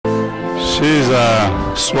She's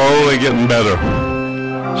slowly getting better.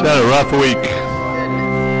 She had a rough week.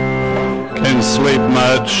 Can't sleep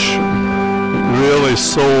much. Really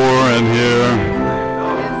sore in here.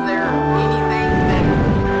 Is there anything that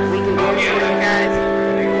we can do for you guys?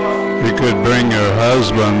 You could bring your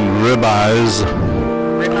husband ribeyes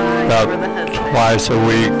Ribeyes about for the husband. twice a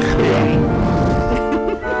week.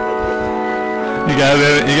 You got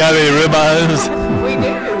any ribeyes? We do.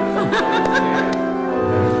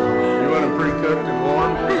 You want them pre-cooked and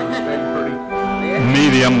warm? Stay pretty.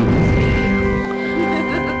 Medium.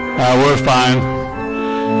 We're fine.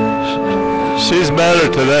 She's better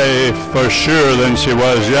today for sure than she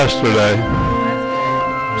was yesterday.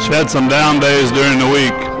 She had some down days during the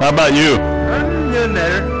week. How about you? I'm doing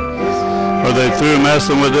better. Are they through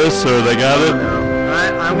messing with this, or they got it?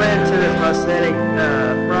 I went to the prosthetic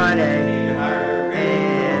Friday,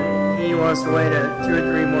 and he wants to wait 2 or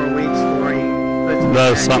 3 more weeks before he puts me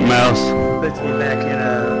Does back something in, else? Puts me back in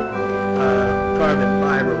a carbon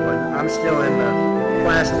fiber one. I'm still in the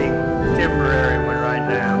plastic temporary one right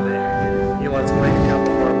now, but he wants to wait a couple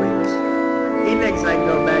more weeks. He thinks I can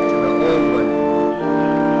go back to the old one.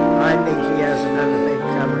 I think he has another thing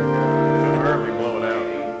coming. Early, blow it out.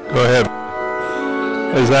 Go ahead.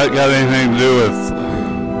 Has that got anything to do with?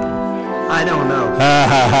 I don't know.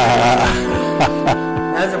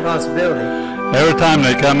 That's a possibility. Every time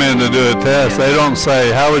they come in to do a test, they don't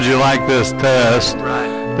say, "How would you like this test?"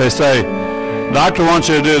 Right. They say, "Doctor wants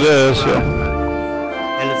you to do this."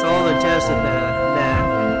 And it's all the tests that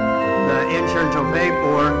the insurance will pay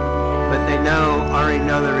for, but they already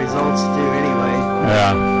know the results too anyway.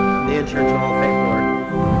 Yeah. The insurance will all pay for it.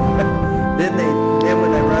 then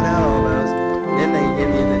when they run out all those, then they give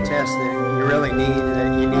you the test that you really need,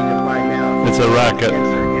 that you need to find out. It's a racket,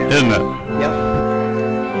 isn't it? Yep.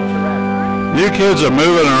 It's a racket. You kids are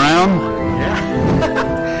moving around.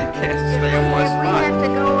 Yeah. Can't stay on one If we spot. have to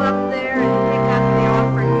go up there and pick up the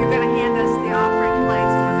offering, you're going to hand us the offering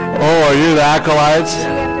plates. Oh, are you the acolytes? You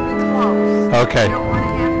have to be close. Okay. You don't want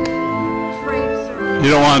to have to traipse or... You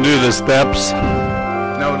don't want to do the steps?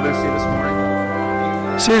 No, Lucy this morning.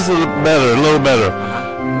 She's a little better.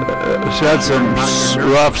 She had some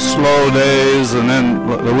rough, slow days, and then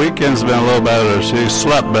the weekend's been a little better. She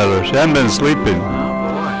slept better. She hadn't been sleeping.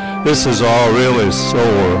 This is all really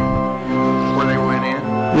sore. Where they went in?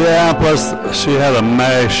 Yeah, plus she had a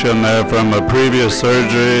mesh in there from a previous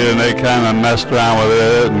surgery, and they kind of messed around with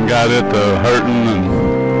it and got it to hurting,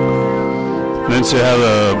 and then she had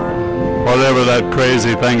whatever that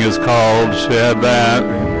crazy thing is called. She had that.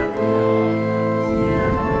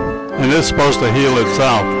 And it's supposed to heal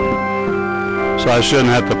itself. So I shouldn't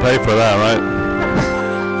have to pay for that, right?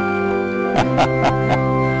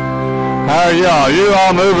 How are y'all? You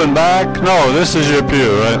all moving back? No, this is your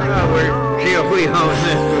pew, right? We own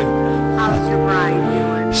this one. How's your bride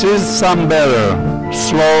doing? She's some better.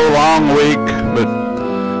 Slow, long week, but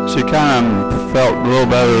she kind of felt a little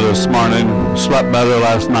better this morning. Slept better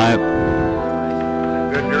last night.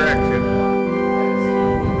 Good direction.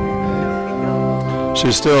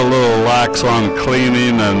 She's still a little lax on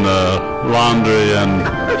cleaning and laundry and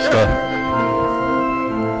stuff.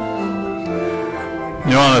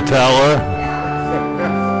 You want to tell her?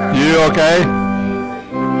 You okay?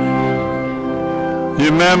 You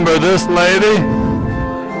remember this lady?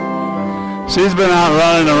 She's been out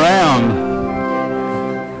running around.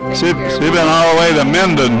 She's been all the way to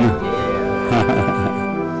Minden.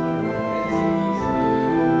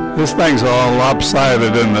 This thing's all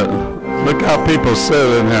lopsided, isn't it? Look how people sit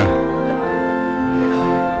in here.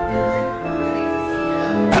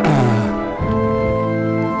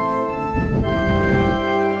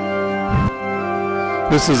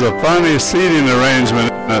 This is a funny seating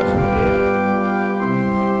arrangement, isn't it?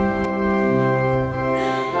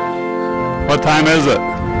 What time is it?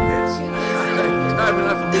 It's time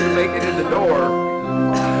enough for me to make it in the door.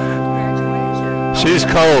 She's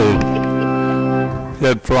cold. He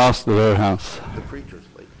had frost at her house. The preacher's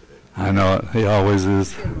late today. I know it. He always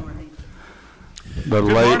is. The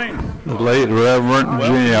morning. late Reverend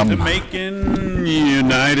Welcome to Jim. Macon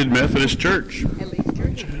United-Methodist-Church.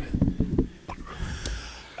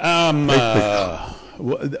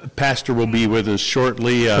 Pastor will be with us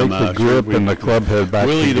shortly. Take the grip and the club head back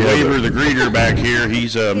Willie the together. waver, the greeter back here.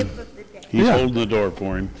 He's Yeah. holding the door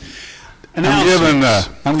for him.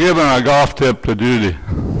 I'm giving a golf tip to Judy.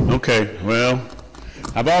 Okay, well,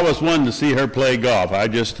 I've always wanted to see her play golf. I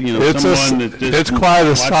just, It's someone that just it's quite a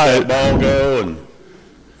watch sight. that ball go and.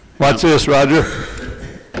 Watch this, Roger.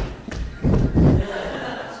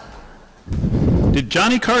 Did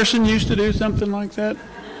Johnny Carson used to do something like that?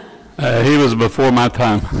 He was before my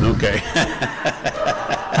time. Okay.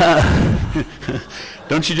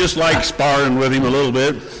 Don't you just like sparring with him a little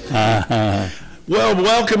bit? Well,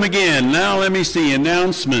 welcome again. Now let me see,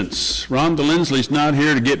 announcements. Rhonda Lindsley's not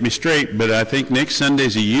here to get me straight, but I think next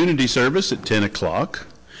Sunday's a unity service at 10 o'clock.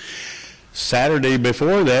 Saturday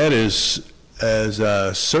before that is as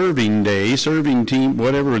a serving day, serving team,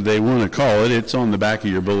 whatever they want to call it. It's on the back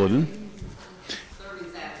of your bulletin.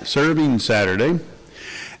 Serving Saturday.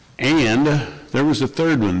 And there was a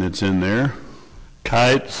third one that's in there.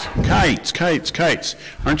 Kites.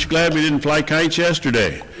 Aren't you glad we didn't fly kites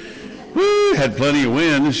yesterday? Woo, had plenty of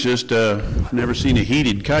wind. It's just I've never seen a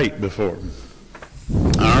heated kite before.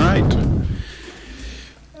 All right.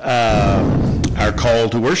 Our call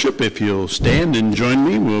to worship, if you'll stand and join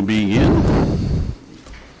me, will begin.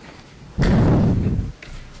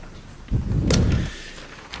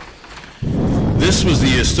 This was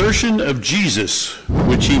the assertion of Jesus,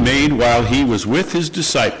 which he made while he was with his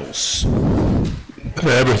disciples.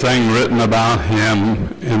 Everything written about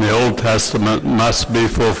him in the Old Testament must be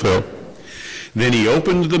fulfilled. Then he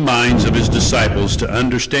opened the minds of his disciples to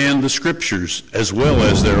understand the Scriptures as well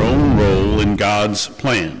as their own role in God's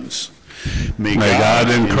plans. May God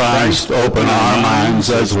in Christ open our minds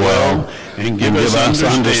as well and give us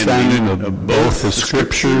understanding of both the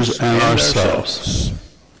Scriptures and ourselves.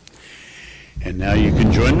 And now you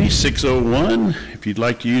can join me, 601, if you'd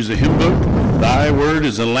like to use a hymn book. Thy word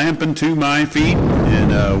is a lamp unto my feet.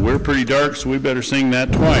 And we're pretty dark, so we better sing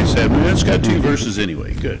that twice, haven't we? It's got two verses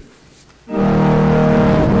anyway. Good.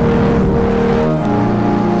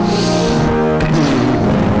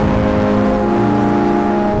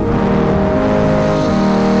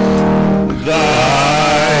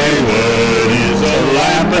 Thy word is a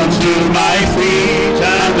lamp unto my feet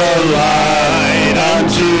and a light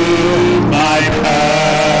unto my path.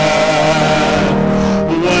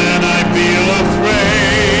 When I feel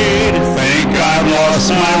afraid, think I've lost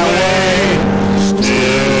my way,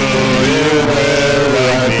 still you're there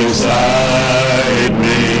right beside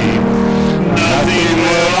me. Nothing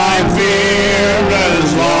will I fear as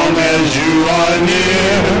long as you are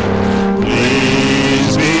near.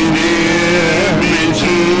 Please be near me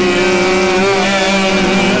to you.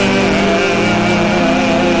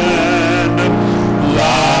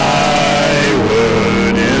 Thy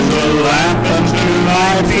word is a lamp unto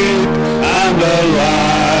my feet and a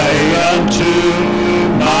light unto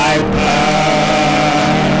my path.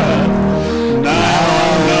 Now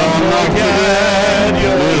I don't forget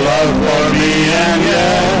your love for me, and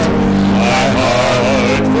yet my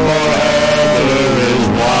heart forever is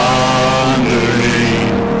wandering.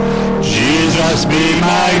 Jesus, be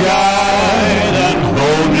my guide and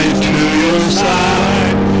hold me to your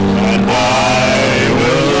side, and I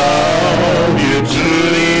will love you to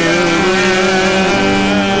the end.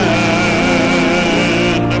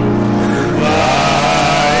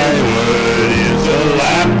 Thy word is a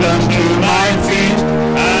lamp unto my feet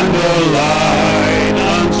and a light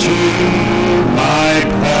unto my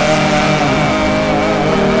path.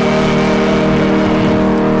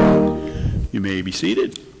 You may be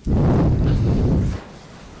seated.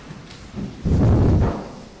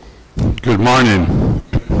 Good morning.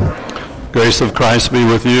 Grace of Christ be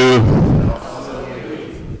with you.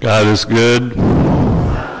 God is good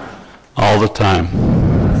all the time.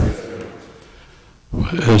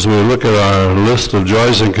 As we look at our list of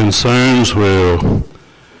joys and concerns, we'll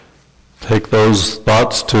take those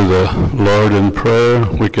thoughts to the Lord in prayer.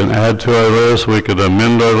 We can add to our list. We could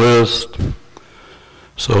amend our list.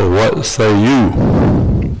 So what say you?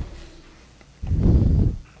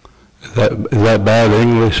 Is that bad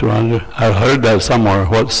English, Roger? I've heard that somewhere.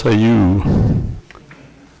 What say you?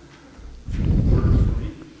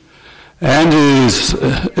 Angie's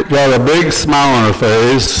got a big smile on her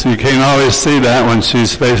face. You can't always see that when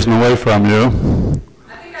she's facing away from you.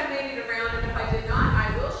 I think I made it around, and if I did not,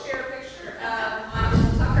 I will share a picture of my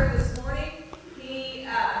little Tucker this morning. He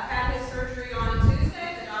had his surgery on Tuesday.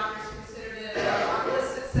 The doctors considered it a marvelous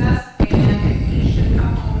success, and he should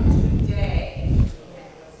come home today.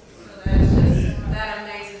 So that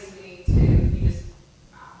amazes me too.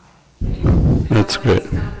 That's great.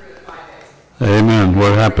 Amen.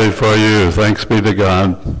 We're happy for you. Thanks be to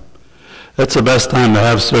God. It's the best time to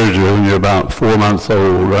have surgery when you're about 4 months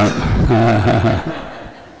old, right?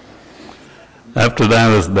 After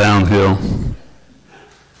that, it's downhill.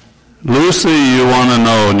 Lucy, you want to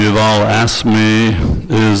know, and you've all asked me,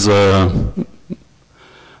 is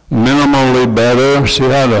minimally better. She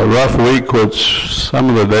had a rough week, which some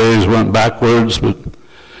of the days went backwards, but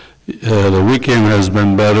the weekend has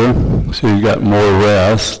been better. She got more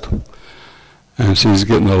rest. And she's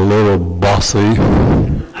getting a little bossy. Is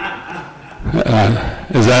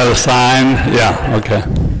that a sign? Yeah, okay.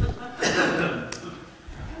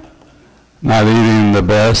 not eating the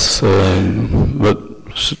best, but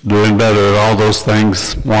doing better at all those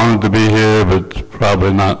things. Wanted to be here, but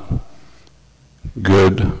probably not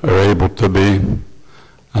good or able to be.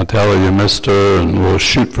 I'll tell her you missed her, and we'll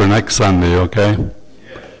shoot for next Sunday, okay?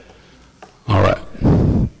 Yeah. All right.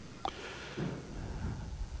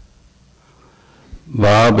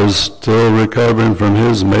 Bob is still recovering from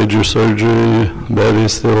his major surgery.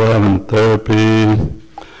 Betty's still having therapy.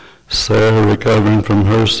 Sarah recovering from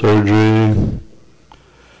her surgery.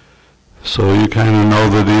 So you kind of know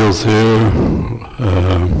the deals here.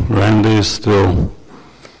 Randy's still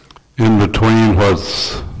in between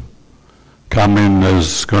what's coming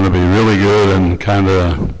is going to be really good and kind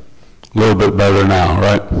of a little bit better now,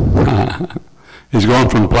 right? He's going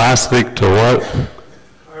from plastic to what?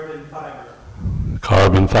 Carbon fiber.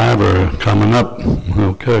 Carbon fiber coming up.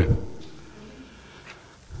 Okay.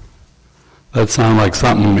 That sounds like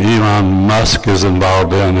something Elon Musk is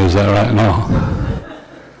involved in, is that right? No.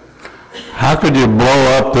 How could you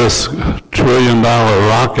blow up this $1 trillion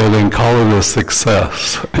rocket and call it a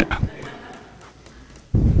success?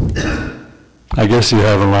 I guess you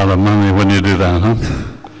have a lot of money when you do that,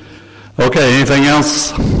 huh? Okay, anything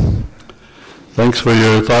else? Thanks for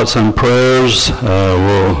your thoughts and prayers.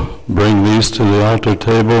 We'll bring these to the altar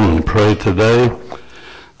table and pray today.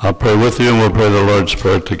 I'll pray with you and we'll pray the Lord's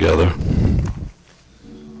Prayer together.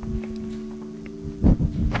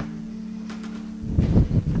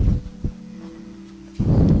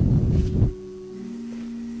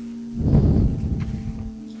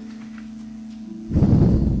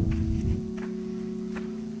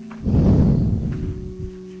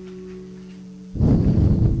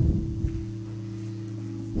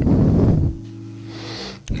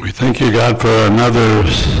 We thank you, God, for another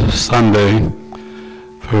Sunday,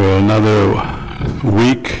 for another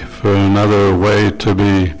week, for another way to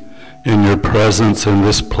be in your presence in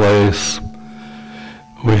this place.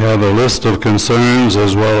 We have a list of concerns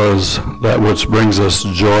as well as that which brings us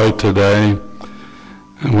joy today.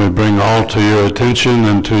 And we bring all to your attention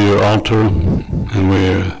and to your altar. And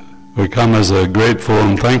we come as a grateful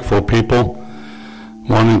and thankful people,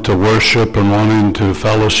 wanting to worship and wanting to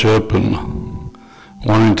fellowship and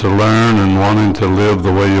wanting to learn and wanting to live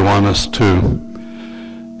the way you want us to.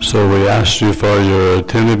 So we ask you for your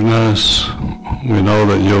attentiveness. We know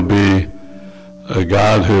that you'll be a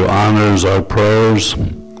God who honors our prayers.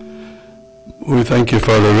 We thank you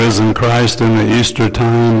for the risen Christ in the Easter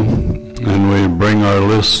time, and we bring our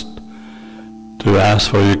list to ask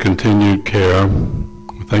for your continued care.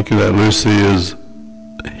 We thank you that Lucy is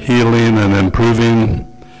healing and improving.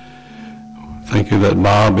 Thank you that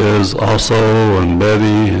Bob is also, and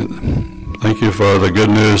Betty. Thank you for the good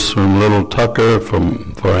news from little Tucker, for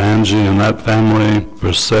Angie and that family,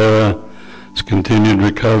 for Sarah's continued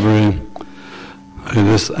recovery. I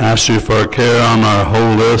just ask you for care on our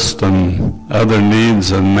whole list and other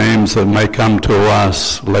needs and names that may come to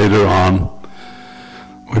us later on.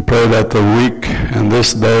 We pray that the week and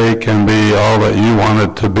this day can be all that you want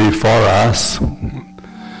it to be for us,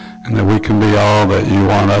 and that we can be all that you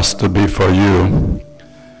want us to be for you.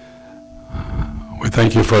 We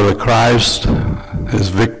thank you for the Christ, his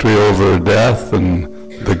victory over death and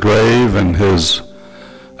the grave, and his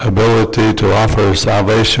ability to offer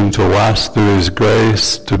salvation to us through his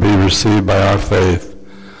grace to be received by our faith.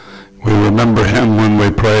 We remember him when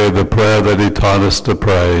we pray the prayer that he taught us to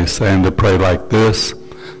pray, saying to pray like this: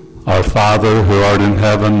 Our Father, who art in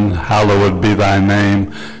heaven, hallowed be thy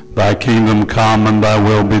name. Thy kingdom come and thy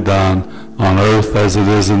will be done, on earth as it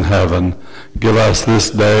is in heaven. Give us this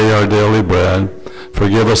day our daily bread.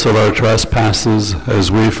 Forgive us of our trespasses,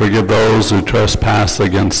 as we forgive those who trespass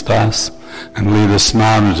against us. And lead us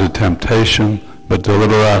not into temptation, but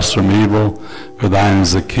deliver us from evil. For thine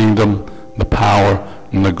is the kingdom, the power,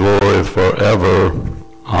 and the glory forever.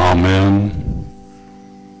 Amen.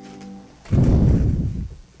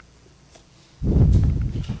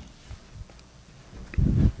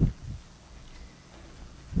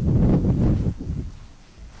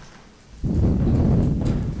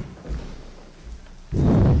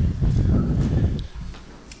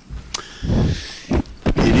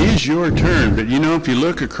 It is your turn, but you know, if you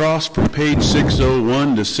look across from page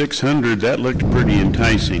 601 to 600, that looked pretty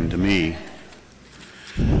enticing to me.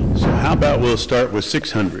 So how about we'll start with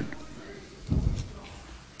 600.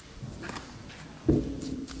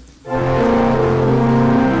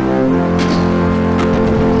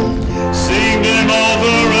 Sing them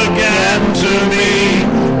over again to me,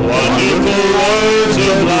 wonderful words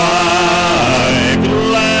of life.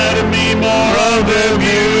 Let me more of their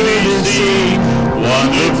beauty see,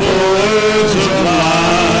 wonderful words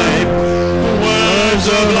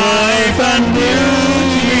of life and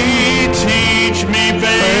beauty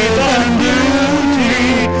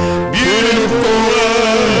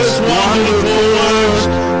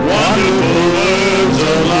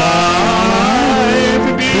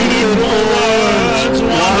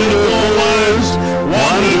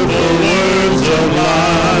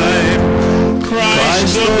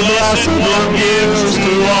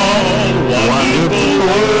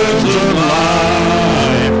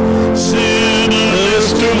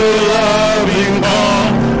the loving call,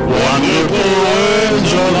 wonderful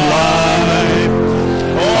words of life.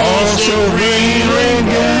 All so freely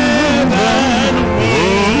given,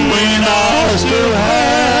 whom we lost to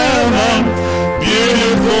heaven.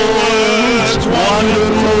 Beautiful words,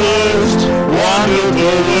 wonderful words,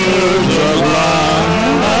 wonderful words of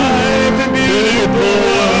life. Beautiful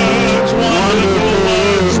words, wonderful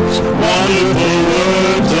words, wonderful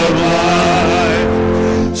words of life.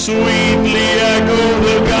 Sweetly echo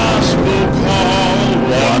the gospel call,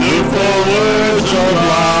 wonderful words of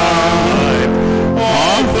life.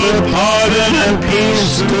 Offer pardon and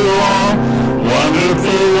peace to all,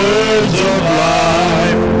 wonderful words of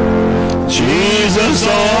life. Jesus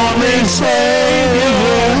only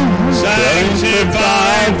Savior,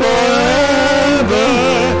 sanctified forever.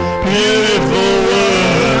 Beautiful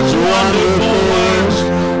words, wonderful words,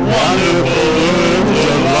 wonderful words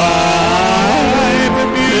of life.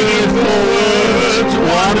 Beautiful words,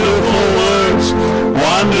 wonderful words,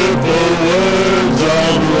 wonderful words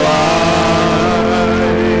of life.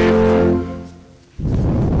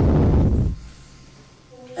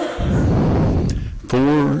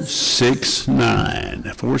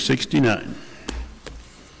 469.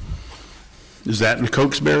 Is that in the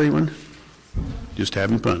Cokesbury one? Just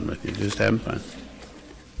having fun with you, just having fun.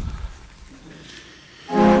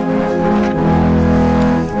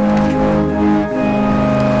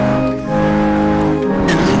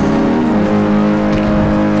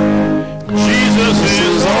 Jesus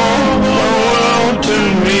is all the world to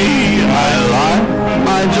me. My life,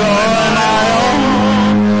 my joy, my all.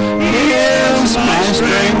 He is my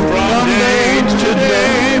strength from day to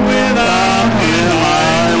day. Without him I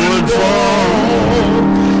would fall.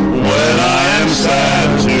 When I am sad,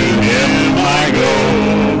 to him I go.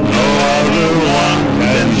 No other one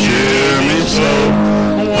can cheer me so.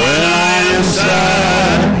 When I am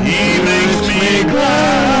sad, he makes me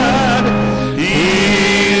glad. He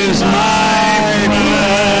is my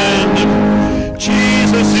friend.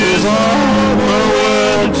 Jesus is all the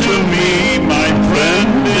world to me, my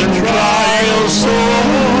friend in trial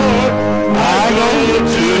sore. I go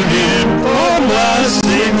to him for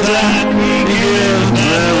blessings and he gives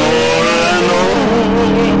them o'er and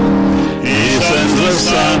o'er. He sends the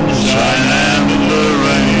sunshine and the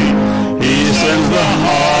rain. He sends the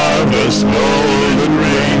harvest, golden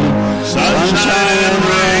rain. Sunshine and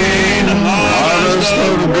rain, harvest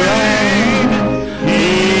of grain. He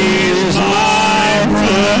is my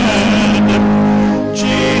friend.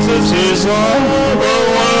 Jesus is all the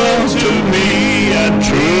world to me, and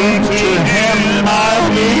true to him I'll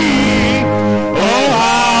be. Oh,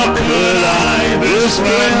 how could I this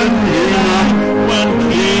friend unite when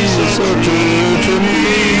he's so true to me?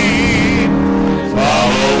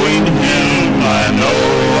 Following him, I know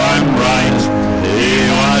I'm right. He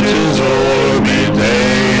watches over me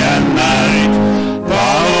day and night.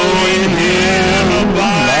 Following him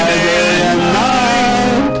by day and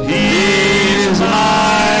night, he's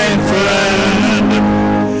my friend.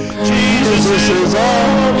 Jesus is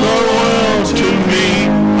all the world to me.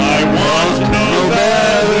 I want no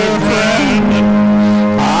better friend.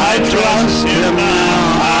 I trust him now,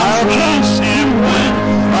 I'll trust him when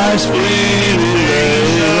life's fleeting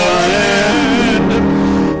days are end.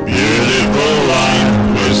 Beautiful life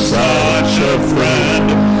with such a friend.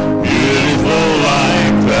 Beautiful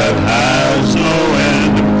life that has no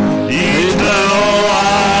end. Eternal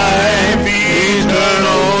life,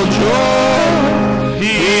 eternal joy.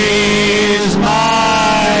 He's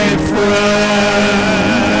my friend.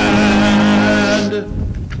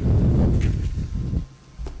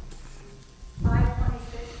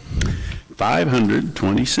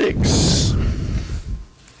 526.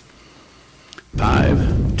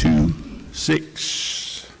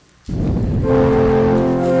 526.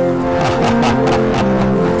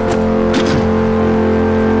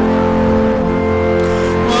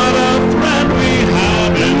 What a friend we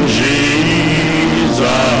have in Jesus.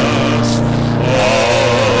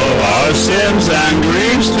 All our sins and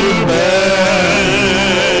griefs to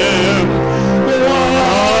bear.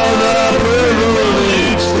 What a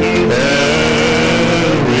privilege to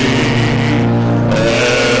carry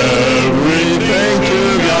everything to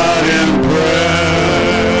God in prayer.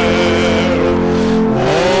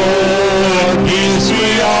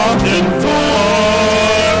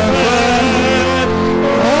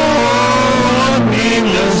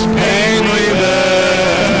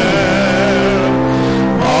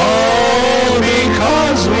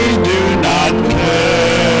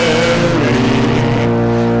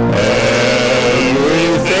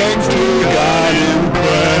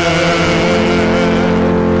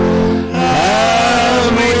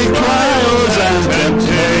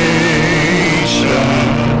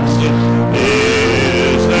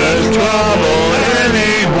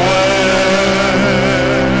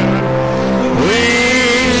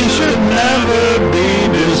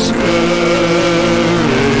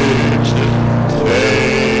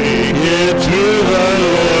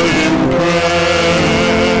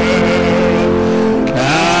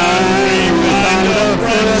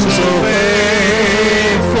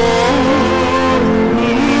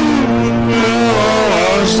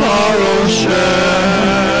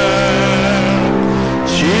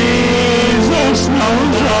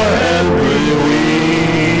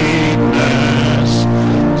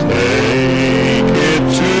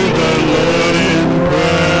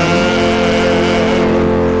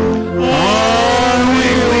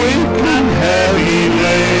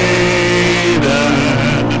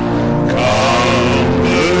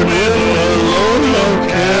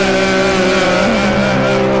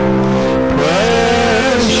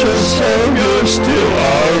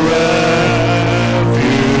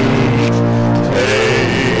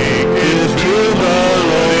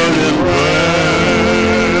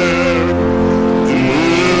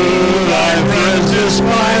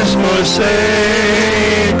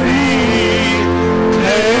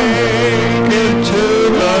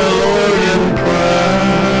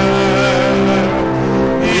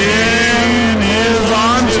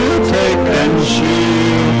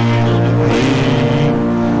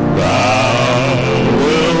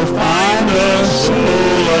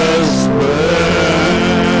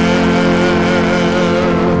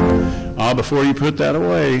 before you put that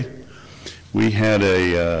away, we had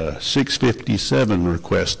a 657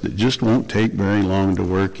 request that just won't take very long to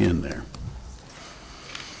work in there.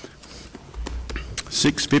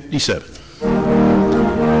 657.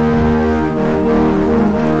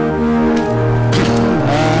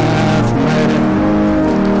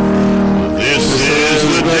 This is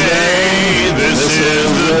the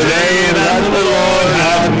day that the Lord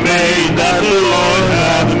hath made, that the Lord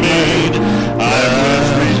hath made. Let us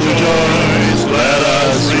rejoice, let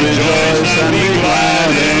us rejoice and be glad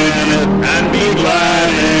in it, and be glad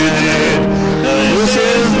in it. This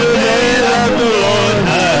is the day that the Lord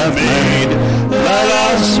hath made. Let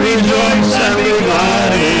us rejoice and be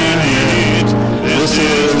glad in it. This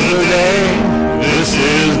is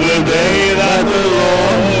the day that the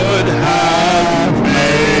Lord hath made.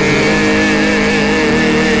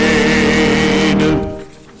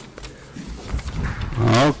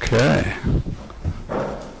 Okay.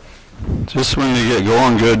 Just when you get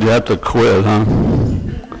going good, you have to quit, huh?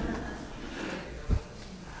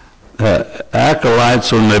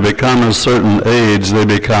 Acolytes, when they become a certain age, they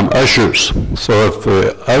become ushers. So if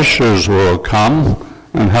the ushers will come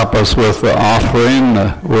and help us with the offering,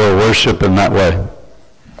 we'll worship in that way.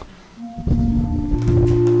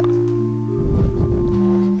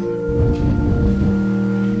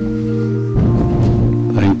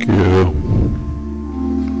 Thank you.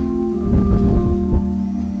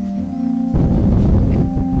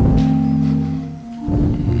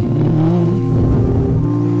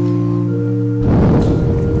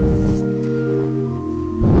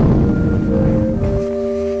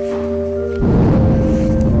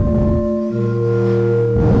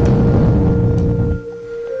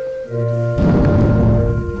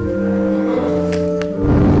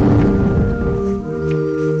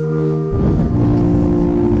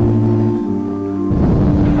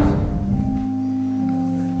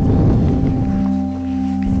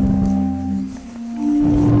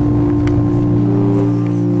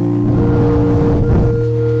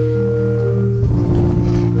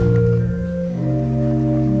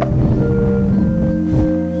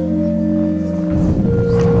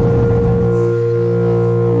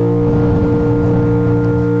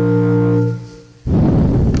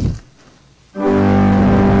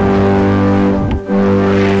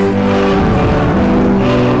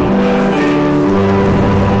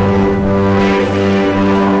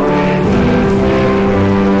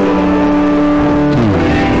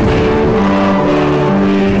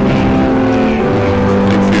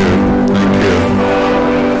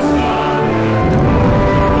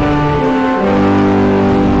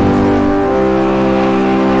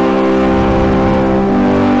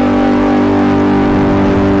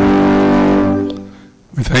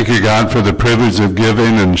 Thank you, God, for the privilege of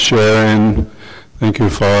giving and sharing. Thank you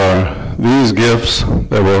for these gifts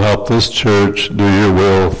that will help this church do your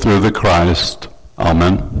will through the Christ.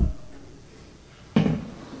 Amen.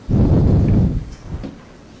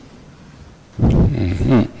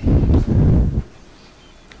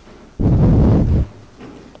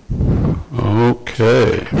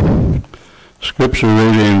 Okay. Scripture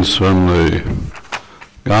readings from the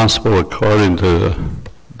Gospel according to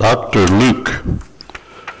Dr. Luke.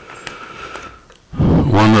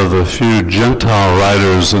 One of the few Gentile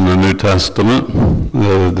writers in the New Testament,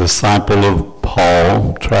 the disciple of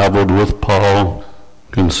Paul, traveled with Paul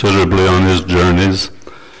considerably on his journeys.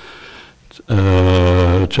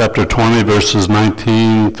 Chapter 20, verses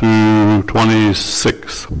 19 through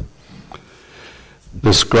 26.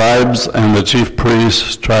 The scribes and the chief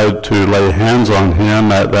priests tried to lay hands on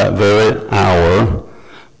him at that very hour,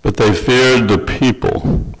 but they feared the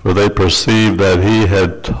people, for they perceived that he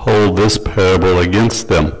had told this parable against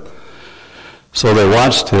them. So they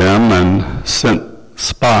watched him and sent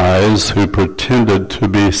spies who pretended to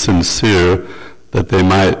be sincere, that they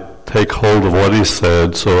might take hold of what he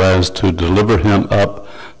said, so as to deliver him up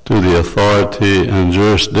to the authority and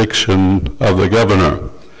jurisdiction of the governor.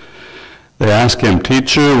 They asked him,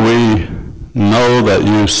 "Teacher, we know that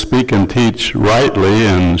you speak and teach rightly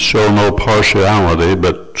and show no partiality,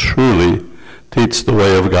 but truly teach the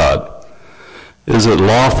way of God. Is it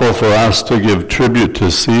lawful for us to give tribute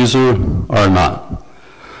to Caesar or not?"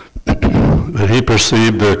 But he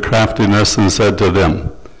perceived their craftiness and said to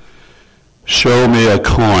them, "Show me a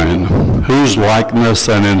coin. Whose likeness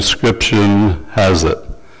and inscription has it?"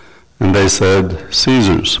 And they said,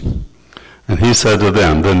 "Caesar's." And he said to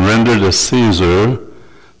them, "Then render to Caesar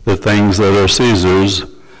the things that are Caesar's,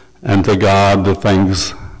 and to God the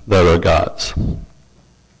things that are God's."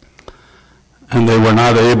 And they were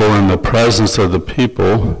not able in the presence of the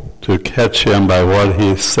people to catch him by what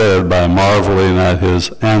he said. By marveling at his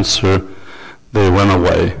answer, they went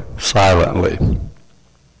away, silently.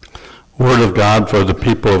 Word of God for the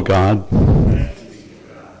people of God.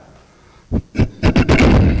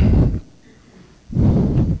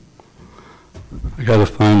 I got to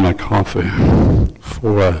find my coffee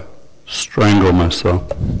before I strangle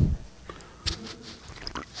myself.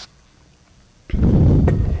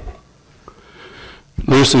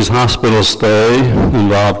 Lucy's hospital stay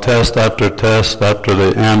involved test after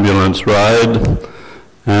the ambulance ride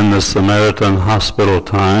and the Samaritan hospital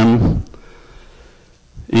time.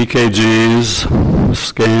 EKGs,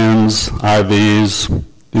 scans, IVs,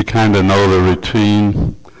 you kind of know the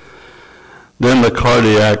routine. Then the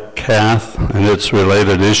cardiac cath and its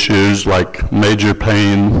related issues like major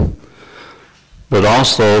pain, but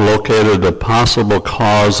also located the possible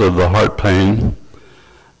cause of the heart pain.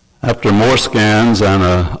 After more scans and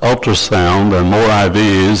an ultrasound and more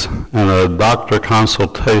IVs and a doctor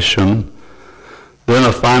consultation, then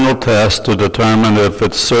a final test to determine if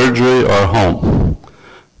it's surgery or home.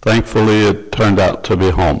 Thankfully, it turned out to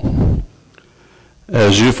be home.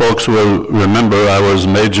 As you folks will remember, I was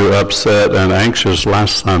major upset and anxious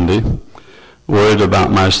last Sunday, worried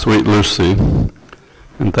about my sweet Lucy,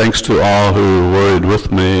 and thanks to all who worried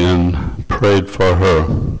with me and prayed for her.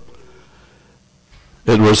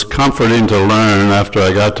 It was comforting to learn after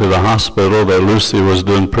I got to the hospital that Lucy was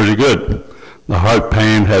doing pretty good. The heart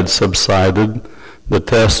pain had subsided, the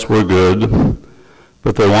tests were good,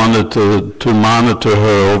 but they wanted to monitor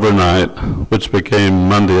her overnight, which became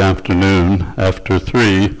Monday afternoon after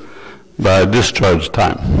 3 by discharge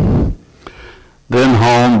time. Then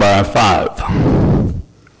home by 5.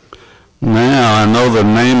 Now I know the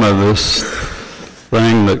name of this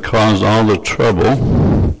thing that caused all the trouble.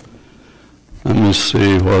 Let me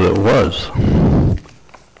see what it was.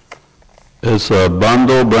 It's a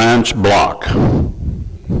bundle branch block.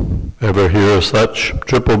 Ever hear of such?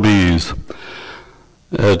 Triple B's.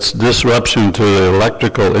 It's disruption to the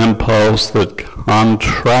electrical impulse that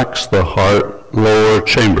contracts the heart lower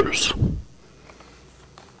chambers.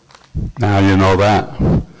 Now you know that.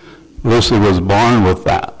 Lucy was born with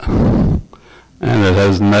that. And it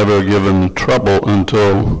has never given trouble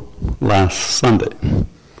until last Sunday.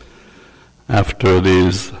 After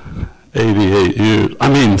these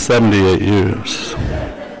 78 years.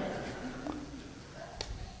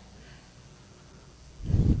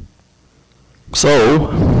 So,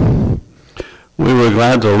 we were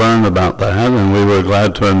glad to learn about that, and we were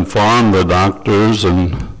glad to inform the doctors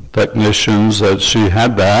and technicians that she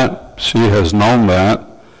had that. She has known that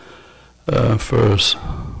for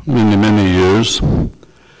many, many years.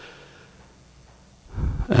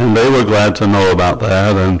 And they were glad to know about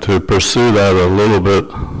that and to pursue that a little bit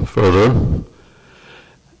further.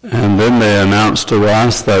 And then they announced to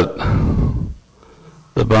us that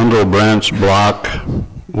the bundle branch block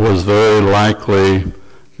was very likely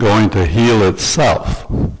going to heal itself.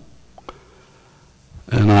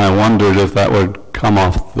 And I wondered if that would come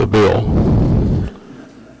off the bill.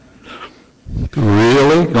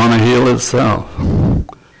 Really? Going to heal itself?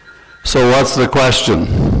 So what's the question?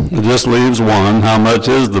 It just leaves one. How much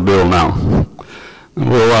is the bill now?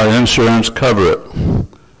 Will our insurance cover it?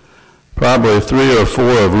 Probably 3 or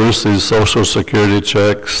 4 of Lucy's Social Security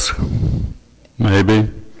checks, maybe.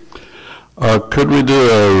 Or could we do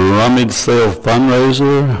a rummage sale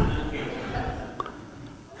fundraiser?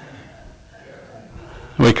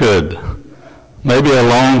 We could. Maybe a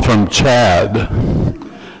loan from Chad.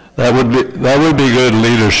 That would be good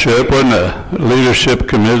leadership, wouldn't it? Leadership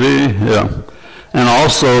committee, yeah. And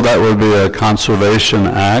also that would be a conservation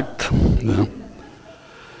act. Yeah.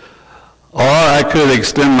 Or I could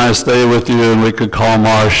extend my stay with you and we could call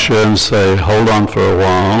Marcia and say, hold on for a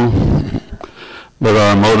while. But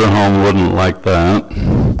our motorhome wouldn't like that.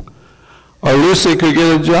 Or Lucy could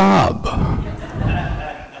get a job.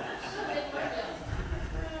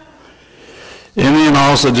 Any and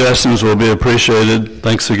all suggestions will be appreciated.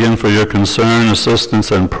 Thanks again for your concern,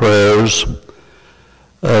 assistance, and prayers.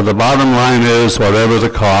 The bottom line is, whatever the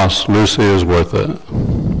cost, Lucy is worth it.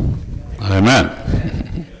 Amen.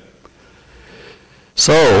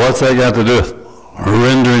 So, what's that got to do with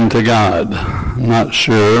rendering to God? I'm not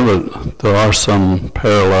sure, but there are some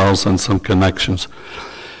parallels and some connections.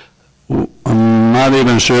 I'm not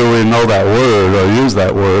even sure we know that word or use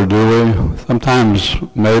that word, do we? Sometimes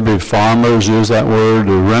maybe farmers use that word,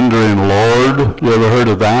 rendering Lord. You ever heard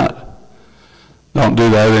of that? Don't do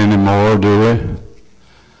that anymore, do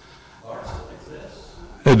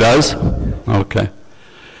we? It does? Okay.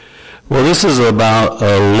 Well, this is about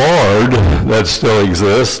a Lord that still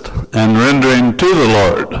exists and rendering to the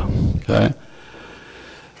Lord, okay?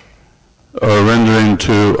 Or rendering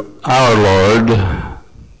to our Lord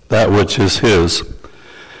that which is his.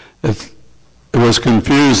 It was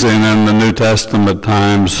confusing in the New Testament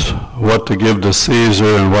times what to give to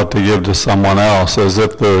Caesar and what to give to someone else, as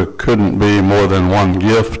if there couldn't be more than one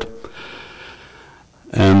gift.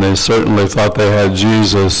 And they certainly thought they had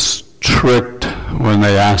Jesus tricked when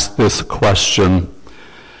they asked this question.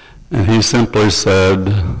 And he simply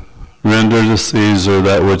said, "Render to Caesar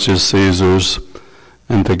that which is Caesar's,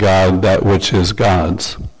 and to God that which is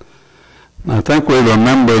God's." I think we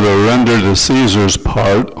remember the render to Caesar's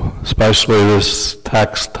part, especially this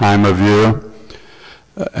tax time of year,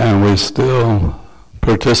 and we still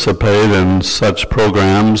participate in such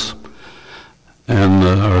programs and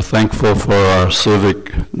are thankful for our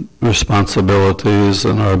civic responsibilities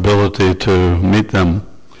and our ability to meet them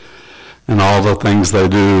and all the things they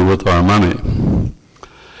do with our money.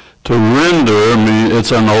 To render,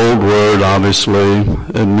 it's an old word, obviously.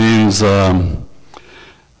 It means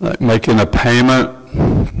like making a payment,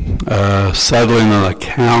 settling an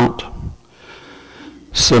account,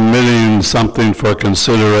 submitting something for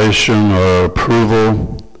consideration or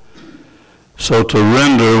approval. So to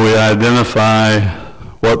render, we identify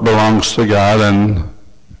what belongs to God and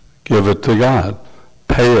give it to God,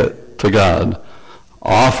 pay it to God,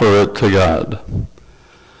 offer it to God.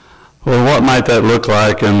 Well, what might that look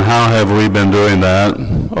like, and how have we been doing that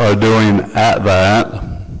or doing at that?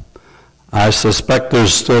 I suspect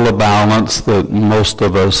there's still a balance that most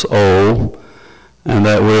of us owe, and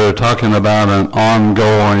that we're talking about an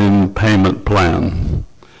ongoing payment plan.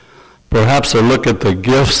 Perhaps a look at the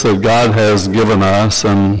gifts that God has given us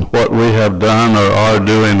and what we have done or are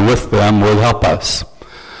doing with them would help us.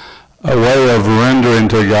 A way of rendering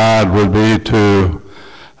to God would be to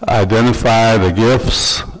identify the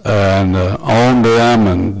gifts and own them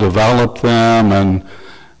and develop them and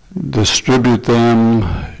distribute them,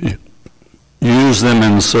 use them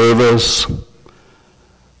in service.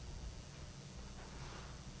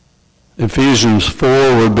 Ephesians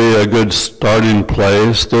 4 would be a good starting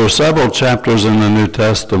place. There are several chapters in the New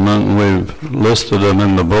Testament, and we've listed them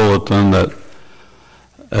in the bulletin, that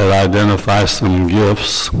identify some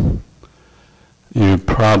gifts. You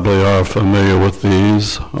probably are familiar with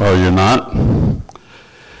these, or you're not.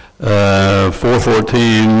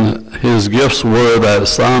 4:14, his gifts were that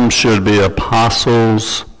some should be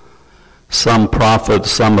apostles, some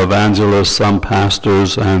prophets, some evangelists, some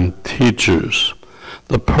pastors, and teachers,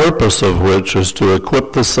 the purpose of which is to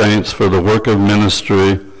equip the saints for the work of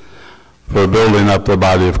ministry, for building up the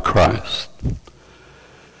body of Christ.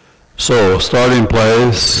 So, starting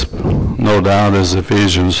place, no doubt, is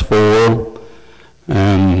Ephesians 4,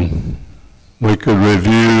 and we could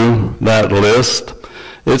review that list.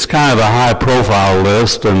 It's kind of a high-profile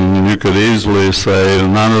list, and you could easily say,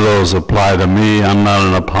 none of those apply to me. I'm not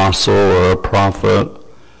an apostle or a prophet.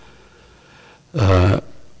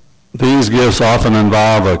 These gifts often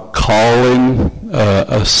involve a calling,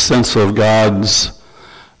 a sense of God's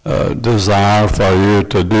desire for you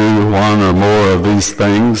to do one or more of these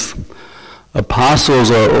things.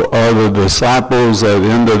 Apostles are the disciples that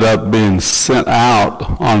ended up being sent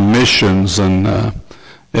out on missions and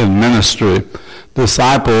in ministry.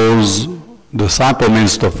 Disciple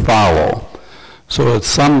means to follow. So at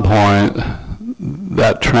some point,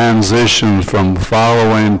 that transition from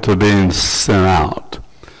following to being sent out.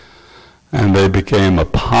 And they became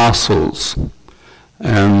apostles.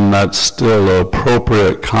 And that's still an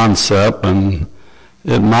appropriate concept, and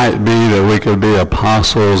it might be that we could be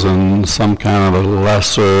apostles in some kind of a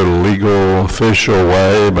lesser legal official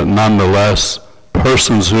way, but nonetheless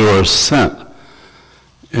persons who are sent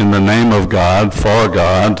in the name of God, for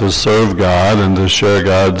God, to serve God and to share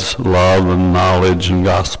God's love and knowledge and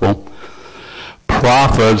gospel.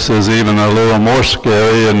 Prophets is even a little more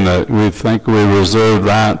scary in that we think we reserve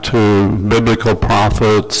that to biblical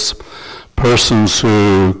prophets, persons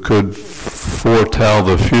who could foretell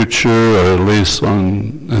the future, or at least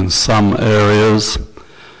in some areas.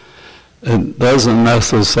 It doesn't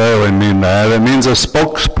necessarily mean that. It means a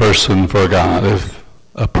spokesperson for God. If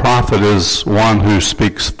a prophet is one who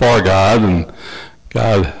speaks for God, and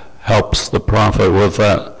God helps the prophet with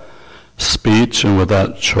that speech and with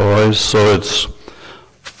that choice. So it's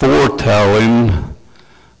foretelling,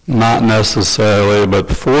 not necessarily, but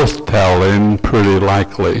forthtelling pretty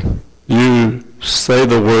likely. You say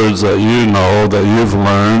the words that you know, that you've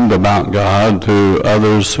learned about God, to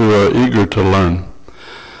others who are eager to learn.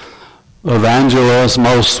 Evangelists,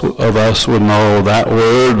 most of us would know that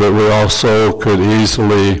word, but we also could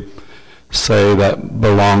easily say that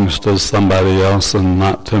belongs to somebody else and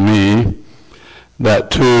not to me.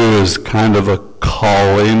 That too is kind of a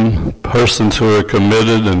calling, persons who are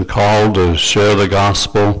committed and called to share the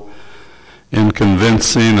gospel in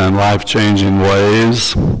convincing and life-changing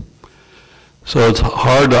ways. So it's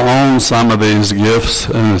hard to own some of these gifts,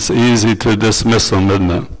 and it's easy to dismiss them,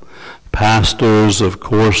 isn't it? Pastors, of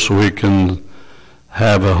course, we can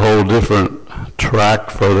have a whole different track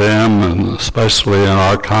for them, and especially in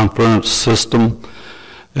our conference system.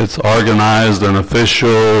 It's organized and official,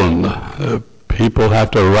 and people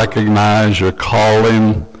have to recognize your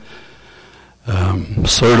calling,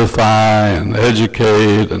 certify and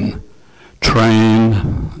educate and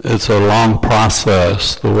train. It's a long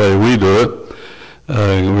process the way we do it,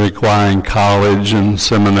 requiring college and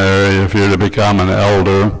seminary if you're to become an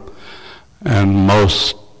elder. And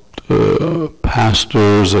most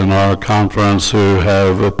pastors in our conference who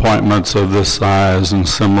have appointments of this size and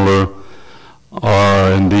similar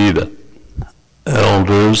are indeed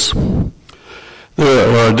elders.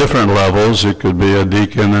 There are different levels. You could be a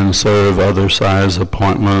deacon and serve other size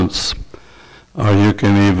appointments, or you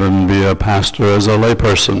can even be a pastor as a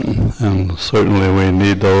layperson, and certainly we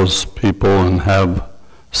need those people and have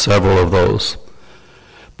several of those.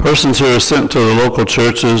 Persons who are sent to the local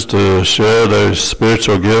churches to share their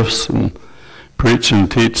spiritual gifts and preach and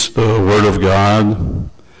teach the Word of God.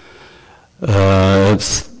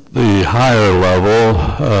 It's the higher level,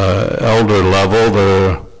 elder level.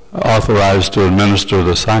 They're authorized to administer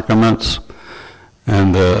the sacraments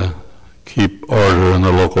and keep order in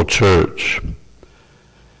the local church.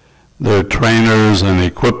 They're trainers and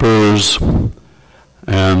equippers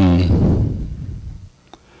and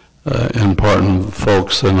important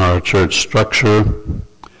folks in our church structure.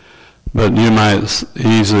 But you might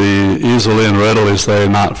easily and readily say,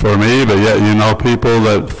 not for me, but yet you know people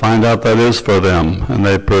that find out that is for them, and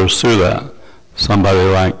they pursue that. Somebody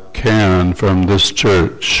like Karen from this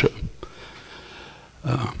church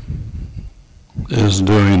is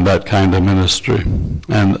doing that kind of ministry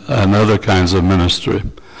and other kinds of ministry.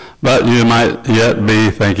 But you might yet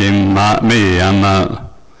be thinking, not me, I'm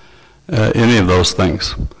not any of those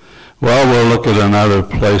things. Well, we'll look at another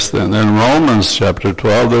place then. In Romans chapter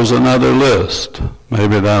 12, there's another list.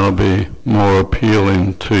 Maybe that'll be more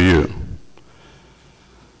appealing to you.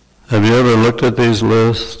 Have you ever looked at these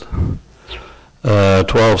lists?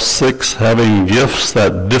 12:6, having gifts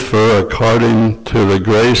that differ according to the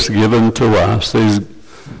grace given to us. These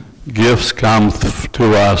gifts come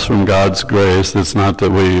to us from God's grace. It's not that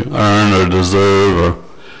we earn or deserve or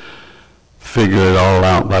figure it all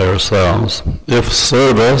out by ourselves. If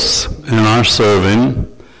service, in our serving,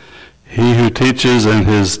 he who teaches in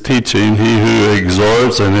his teaching, he who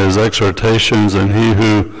exhorts in his exhortations, and he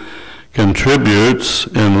who contributes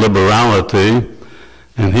in liberality,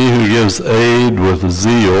 and he who gives aid with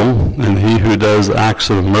zeal, and he who does acts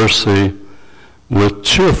of mercy with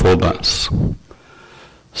cheerfulness.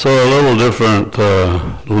 So a little different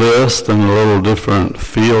list and a little different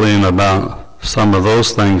feeling about some of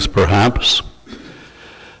those things, perhaps.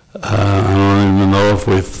 I don't even know if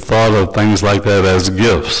we thought of things like that as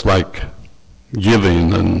gifts, like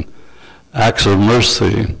giving and acts of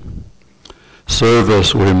mercy.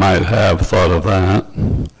 Service, we might have thought of that.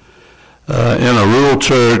 In a rural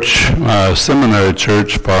church, seminary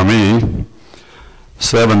church for me,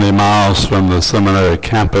 70 miles from the seminary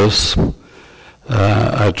campus,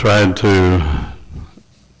 I tried to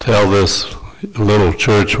tell this little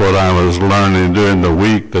church what I was learning during the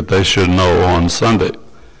week that they should know on Sunday.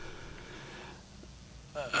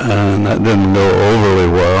 And that didn't go overly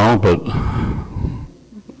well, but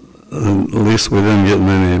at least we didn't get in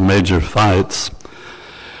any major fights.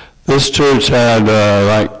 This church had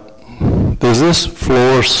does this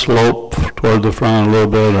floor slope toward the front a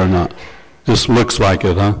little bit or not? Just looks like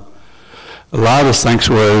it, huh? A lot of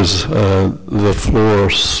sanctuaries, the floor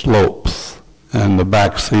slopes, and the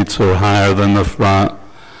back seats are higher than the front.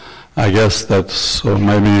 I guess that's so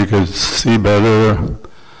maybe you could see better.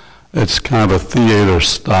 It's kind of a theater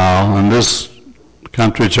style, and this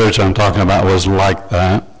country church I'm talking about was like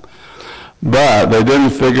that. But they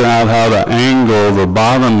didn't figure out how to angle the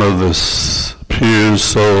bottom of the pews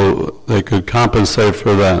so they could compensate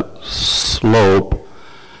for that slope.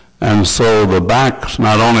 And so the backs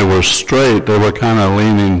not only were straight, they were kind of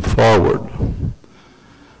leaning forward.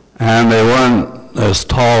 And they weren't as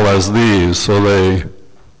tall as these, so they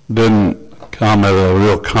didn't come at a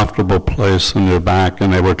real comfortable place in your back,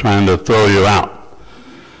 and they were trying to throw you out.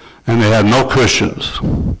 And they had no cushions.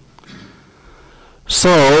 So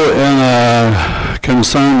in a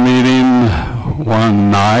concern meeting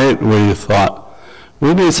one night, we thought,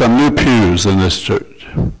 we need some new pews in this church.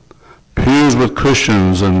 Pews with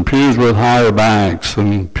cushions and pews with higher backs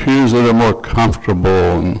and pews that are more comfortable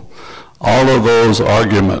and all of those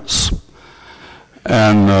arguments.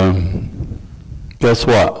 And guess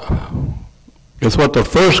what? Guess what the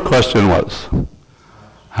first question was?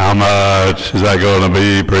 How much is that going to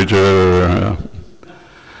be, preacher?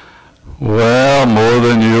 Well, more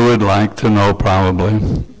than you would like to know,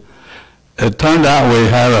 probably. It turned out we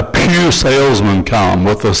had a pew salesman come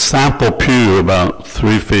with a sample pew about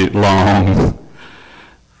 3 feet long,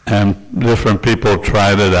 and different people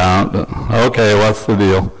tried it out. Okay, what's the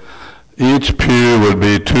deal? Each pew would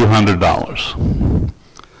be $200.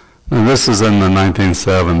 And this is in the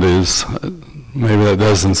 1970s. Maybe that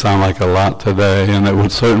doesn't sound like a lot today, and it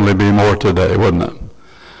would certainly be more today, wouldn't it?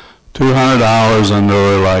 $200, and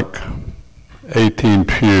there were like 18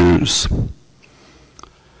 pews.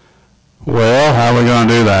 Well, how are we going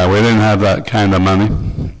to do that? We didn't have that kind of money.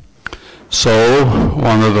 So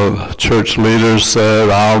one of the church leaders said,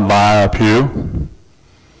 I'll buy a pew.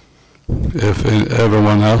 If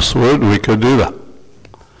everyone else would, we could do that.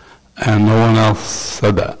 And no one else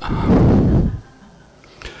said that.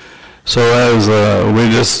 So as we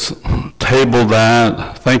just tabled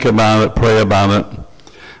that, think about it, pray about it,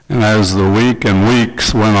 and as the week and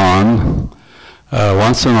weeks went on,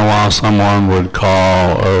 once in a while someone would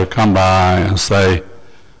call or come by and say,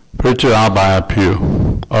 preacher, I'll buy a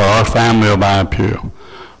pew, or our family will buy a pew,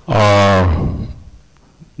 or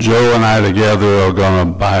Joe and I together are going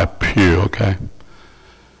to buy a pew, okay?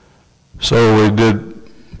 So we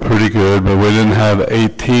did pretty good, but we didn't have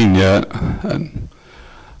 18 yet. And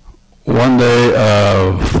one day,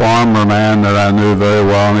 a farmer man that I knew very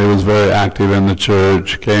well, and he was very active in the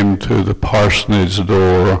church, came to the parsonage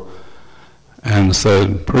door and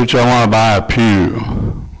said, preacher, I want to buy a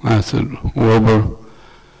pew. I said, Wilbur,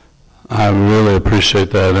 I really appreciate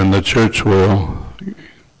that, and the church will.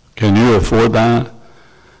 Can you afford that?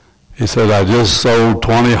 He said, I just sold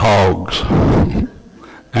 20 hogs,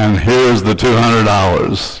 and here's the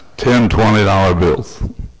 $200, 10 $20 bills.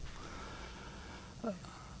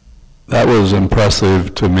 That was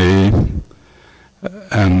impressive to me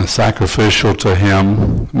and sacrificial to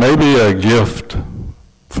him. Maybe a gift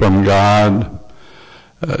from God,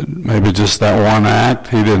 maybe just that one act.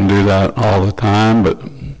 He didn't do that all the time, but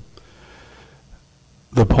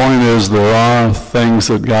the point is there are things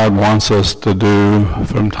that God wants us to do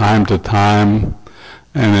from time to time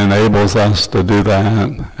and enables us to do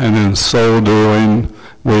that. And in so doing,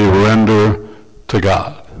 we render to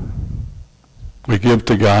God. We give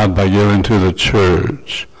to God by giving to the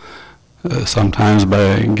church, sometimes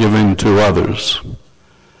by giving to others.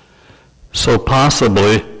 So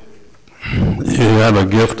possibly you have a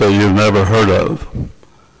gift that you've never heard of.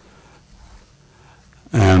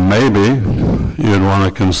 And maybe you'd want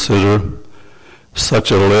to consider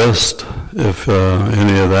such a list if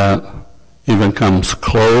any of that even comes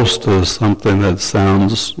close to something that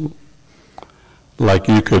sounds like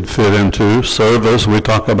you could fit into. Service, we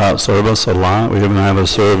talk about service a lot. We even have a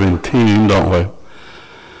serving team, don't we?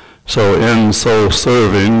 So in so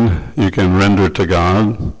serving, you can render to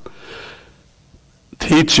God.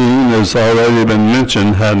 Teaching has already been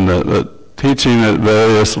mentioned, hadn't it? Teaching at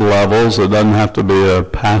various levels. It doesn't have to be a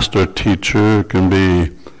pastor teacher. It can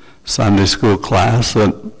be Sunday school class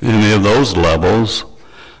at any of those levels.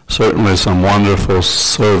 Certainly some wonderful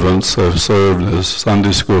servants have served as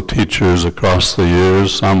Sunday school teachers across the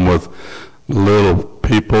years, some with little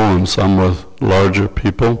people and some with larger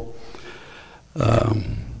people.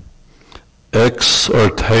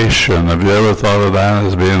 Exhortation, have you ever thought of that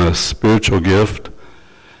as being a spiritual gift?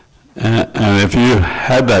 And if you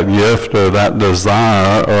had that gift or that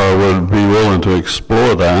desire or would be willing to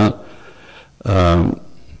explore that, then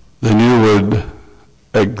you would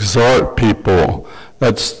exhort people.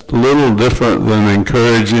 That's a little different than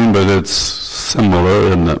encouraging, but it's similar,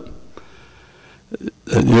 isn't it?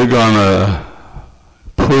 You're going to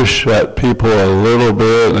push at people a little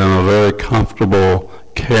bit in a very comfortable,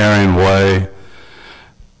 caring way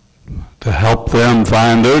to help them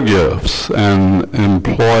find their gifts and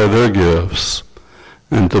employ their gifts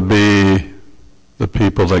and to be the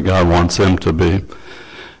people that God wants them to be.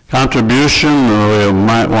 Contribution, we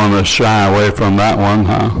might want to shy away from that one,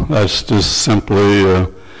 huh? That's just simply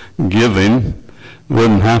giving.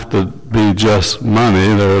 Wouldn't have to be just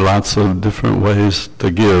money. There are lots of different ways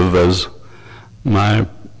to give, as my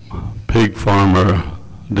pig farmer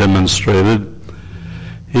demonstrated.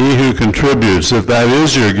 He who contributes, if that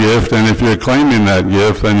is your gift, and if you're claiming that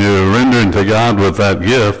gift and you're rendering to God with that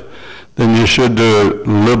gift, then you should do it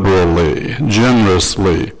liberally,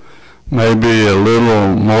 generously, maybe a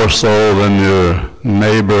little more so than your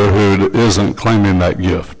neighbor who isn't claiming that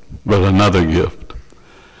gift, but another gift.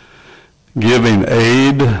 Giving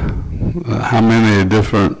aid, how many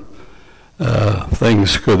different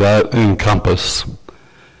things could that encompass?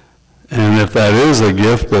 And if that is a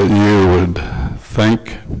gift that you would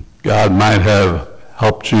think God might have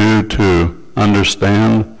helped you to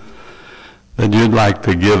understand that you'd like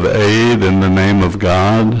to give aid in the name of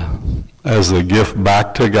God as a gift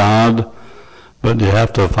back to God, but you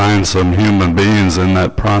have to find some human beings in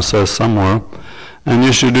that process somewhere. And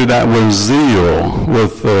you should do that with zeal,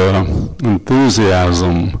 with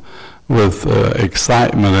enthusiasm, with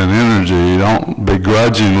excitement and energy. You don't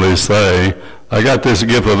begrudgingly say, I got this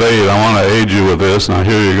gift of aid, I want to aid you with this, now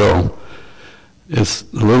here you go. It's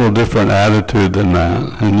a little different attitude than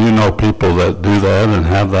that. And you know people that do that and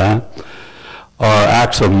have that. Or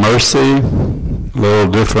acts of mercy, a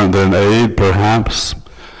little different than aid perhaps.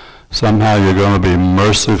 Somehow you're going to be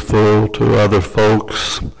merciful to other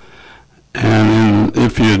folks. And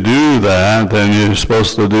if you do that, then you're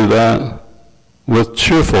supposed to do that with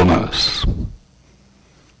cheerfulness.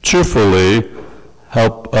 Cheerfully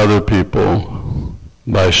help other people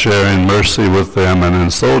by sharing mercy with them, and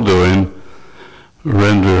in so doing,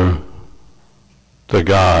 render to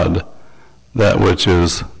God that which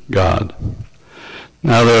is God.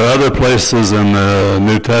 Now there are other places in the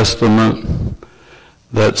New Testament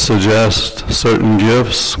that suggest certain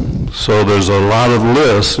gifts. So there's a lot of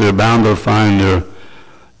lists. You're bound to find your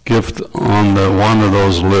gift on one of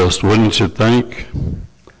those lists, wouldn't you think?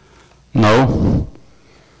 No?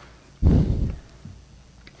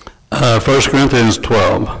 1 Corinthians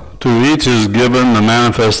 12. To each is given the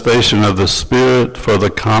manifestation of the Spirit for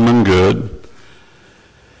the common good.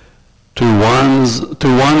 To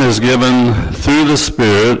one is given through the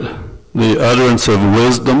Spirit the utterance of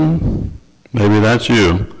wisdom. Maybe that's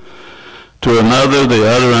you. To another, the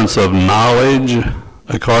utterance of knowledge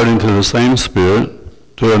according to the same Spirit.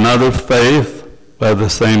 To another, faith by the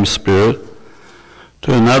same Spirit.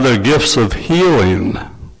 To another, gifts of healing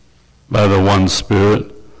by the one Spirit.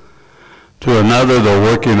 To another, the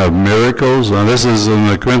working of miracles. Now this is in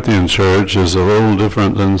the Corinthian church, is a little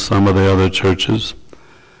different than some of the other churches.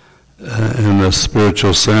 In the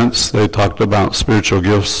spiritual sense, they talked about spiritual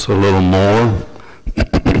gifts a little more.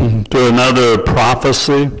 To another,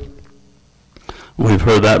 prophecy. We've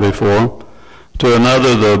heard that before. To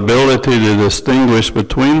another, the ability to distinguish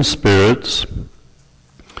between spirits.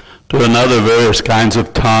 To another, various kinds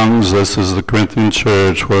of tongues. This is the Corinthian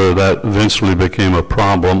church where that eventually became a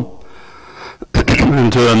problem.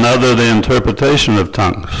 And to another, the interpretation of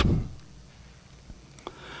tongues.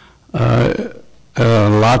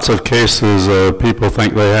 Lots of cases, people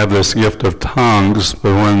think they have this gift of tongues,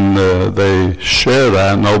 but when they share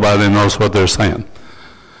that, nobody knows what they're saying.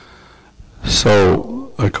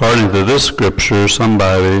 So, according to this scripture,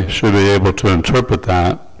 somebody should be able to interpret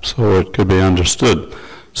that so it could be understood.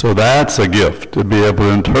 So that's a gift, to be able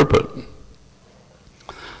to interpret.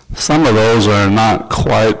 Some of those are not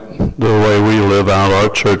quite the way we live out our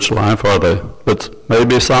church life, are they? But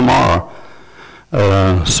maybe some are.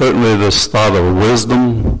 Certainly this thought of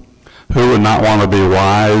wisdom. Who would not want to be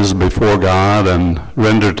wise before God and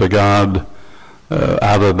render to God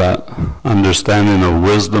out of that understanding of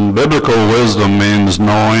wisdom? Biblical wisdom means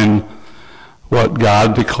knowing what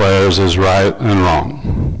God declares is right and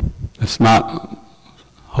wrong. It's not a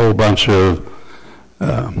whole bunch of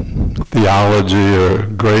theology or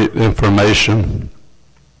great information.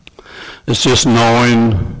 It's just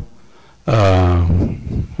knowing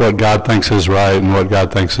what God thinks is right and what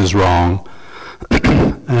God thinks is wrong.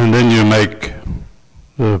 And then you make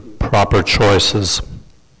the proper choices.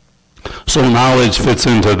 So knowledge fits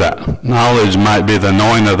into that. Knowledge might be the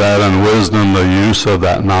knowing of that, and wisdom the use of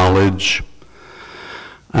that knowledge.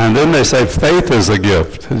 And then they say faith is a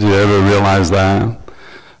gift. Did you ever realize that?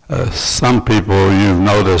 Some people you've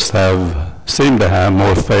noticed seem to have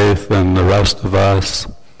more faith than the rest of us.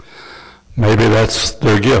 Maybe that's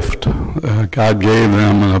their gift. God gave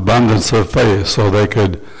them an abundance of faith so they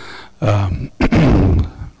could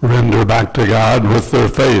render back to God with their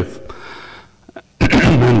faith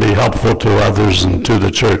and be helpful to others and to the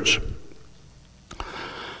church.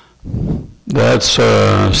 That's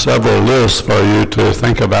several lists for you to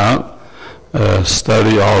think about.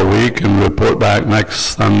 Study all week and report back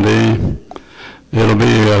next Sunday. It'll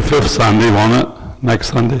be fifth Sunday, won't it? Next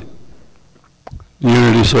Sunday?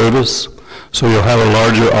 Unity service. So you'll have a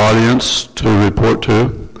larger audience to report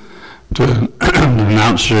to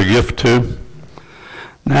announce your gift to.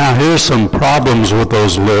 Now here's some problems with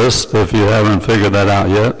those lists if you haven't figured that out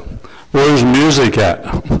yet. Where's music at?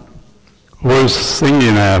 Where's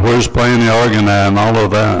singing at? Where's playing the organ at and all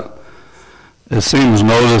of that? It seems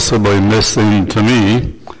noticeably missing to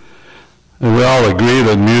me. And we all agree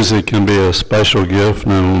that music can be a special gift,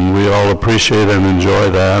 and we all appreciate and enjoy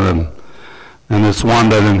that, and it's one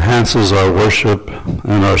that enhances our worship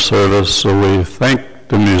and our service. So we thank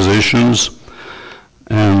the musicians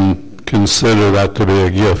and consider that to be a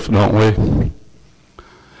gift, don't we?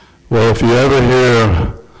 Well, if you ever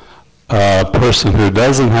hear a person who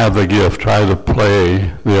doesn't have the gift try to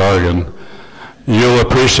play the organ, you'll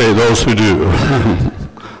appreciate those who do.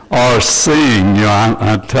 Or sing.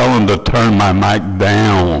 I tell them to turn my mic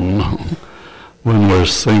down when we're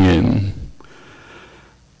singing.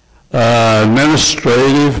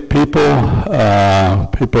 Administrative people,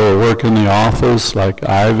 people who work in the office like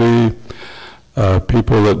Ivy,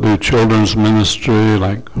 people that do children's ministry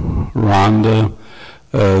like Rhonda,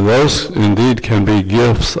 those indeed can be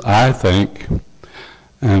gifts, I think,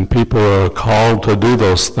 and people are called to do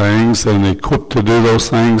those things and equipped to do those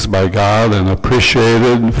things by God and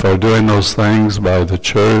appreciated for doing those things by the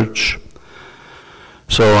church.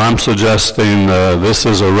 So I'm suggesting this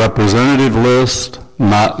is a representative list,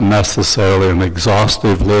 not necessarily an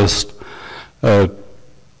exhaustive list.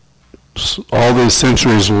 All these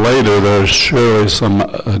centuries later, there's surely some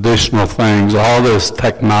additional things. All this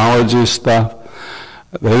technology stuff,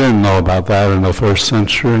 they didn't know about that in the first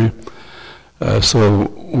century. So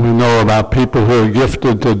we know about people who are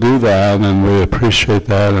gifted to do that, and we appreciate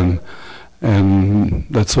that, and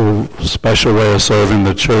that's a special way of serving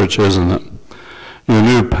the church, isn't it? Your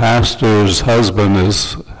new pastor's husband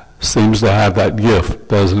seems to have that gift,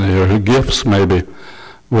 doesn't he? Or gifts maybe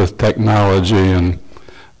with technology, and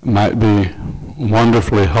might be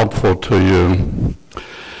wonderfully helpful to you.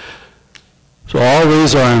 So all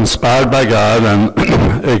these are inspired by God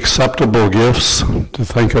and acceptable gifts to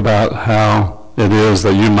think about how it is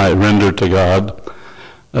that you might render to God.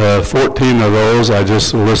 14 of those I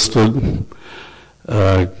just listed.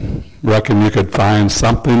 Reckon you could find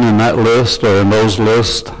something in that list or in those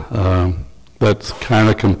lists that's kind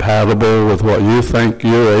of compatible with what you think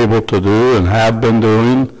you're able to do and have been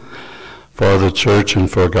doing for the church and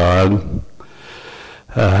for God.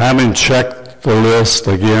 Having checked the list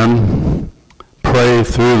again, pray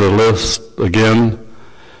through the list again.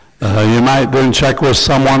 You might then check with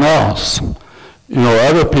someone else. You know,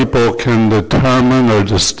 other people can determine or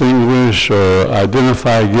distinguish or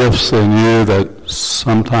identify gifts in you that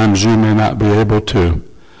sometimes you may not be able to.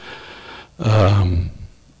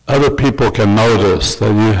 Other people can notice that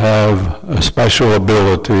you have a special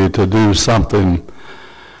ability to do something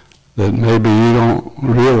that maybe you don't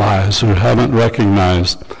realize or haven't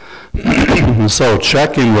recognized. So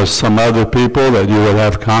checking with some other people that you would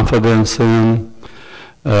have confidence in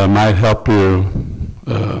might help you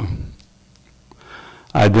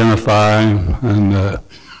identify and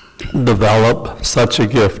develop such a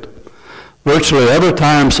gift. Virtually every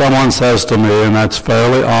time someone says to me, and that's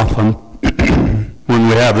fairly often when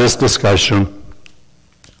we have this discussion,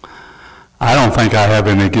 I don't think I have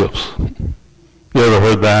any gifts. You ever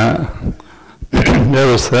heard that? You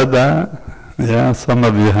ever said that? Yeah, some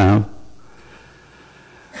of you have.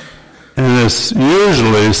 And it's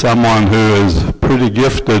usually someone who is pretty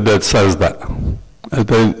gifted that says that.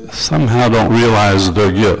 They somehow don't realize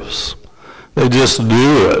their gifts. They just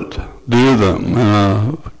do them in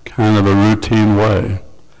a kind of a routine way.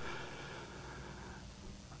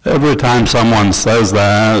 Every time someone says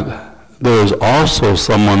that, there's also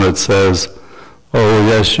someone that says, oh,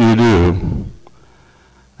 yes, you do.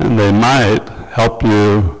 And they might help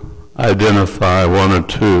you identify one or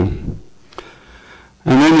two.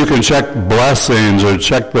 And then you can check blessings or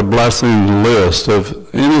check the blessing list of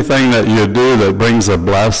anything that you do that brings a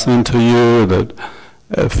blessing to you,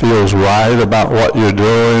 that feels right about what you're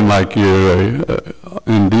doing, like you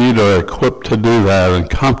indeed are equipped to do that and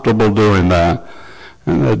comfortable doing that.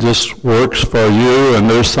 And it just works for you, and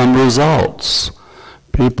there's some results.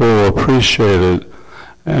 People appreciate it,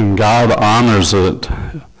 and God honors it.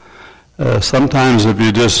 Sometimes if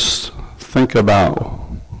you just think about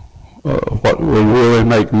what would really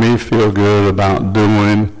make me feel good about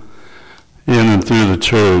doing in and through the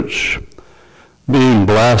church, being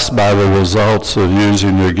blessed by the results of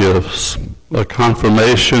using your gifts, a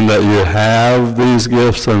confirmation that you have these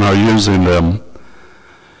gifts and are using them.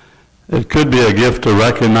 It could be a gift to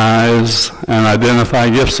recognize and identify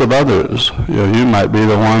gifts of others. You might be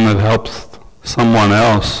the one that helps someone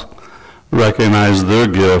else recognize their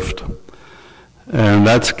gift. And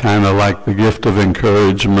that's kind of like the gift of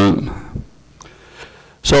encouragement.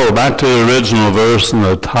 So back to the original verse and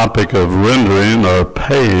the topic of rendering or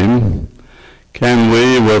paying. Can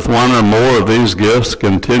we, with one or more of these gifts,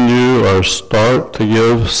 continue or start to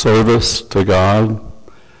give service to God?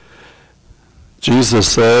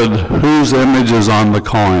 Jesus said, whose image is on the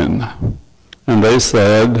coin? And they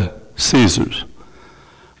said, Caesar's.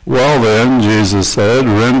 Well then, Jesus said,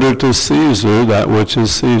 render to Caesar that which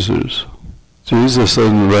is Caesar's. Jesus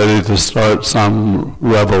isn't ready to start some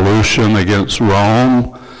revolution against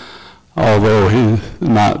Rome although he's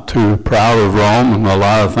not too proud of Rome and a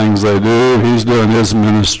lot of things they do, he's doing his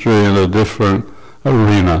ministry in a different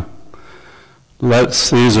arena. Let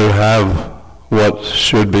Caesar have what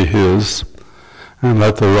should be his, and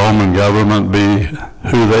let the Roman government be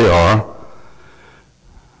who they are.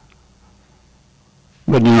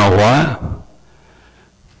 But you know what?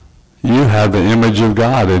 You have the image of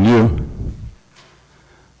God in you.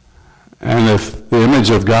 And if the image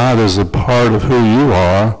of God is a part of who you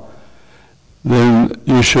are, then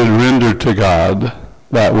you should render to God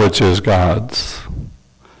that which is God's.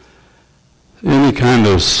 Any kind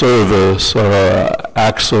of service or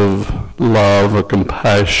acts of love or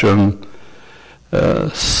compassion,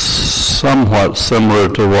 somewhat similar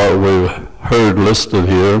to what we've heard listed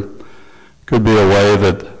here, could be a way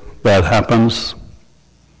that happens.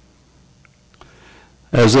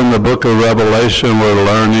 As in the book of Revelation, we're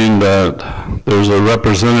learning that there's a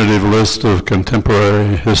representative list of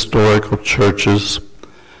contemporary historical churches,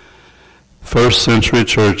 first century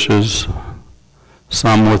churches,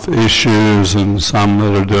 some with issues and some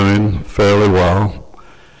that are doing fairly well.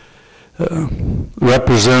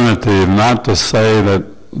 Representative, not to say that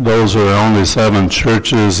those are only 7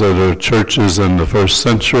 churches that are churches in the first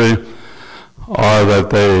century, or that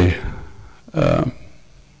they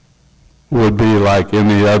would be like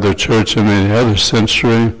any other church in any other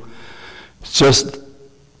century. It's just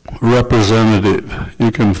representative.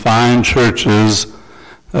 You can find churches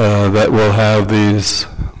that will have these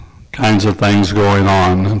kinds of things going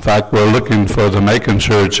on. In fact, we're looking for the Macon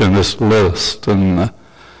church in this list, and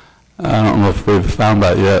I don't know if we've found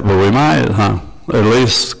that yet, but we might, At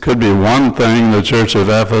least could be one thing, the Church of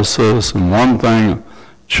Ephesus, and one thing,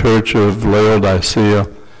 Church of Laodicea.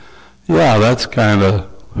 Yeah, that's kind of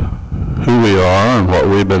who we are and what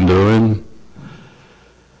we've been doing.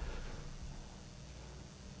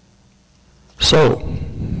 So,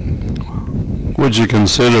 would you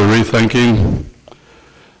consider rethinking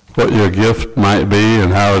what your gift might be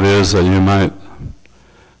and how it is that you might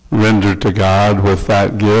render to God with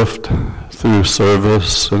that gift through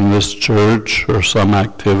service in this church or some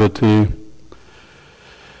activity?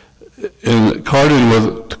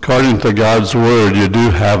 According to God's Word, you do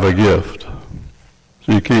have a gift.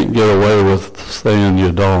 So you can't get away with saying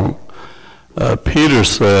you don't. Peter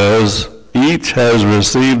says, each has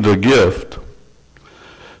received a gift,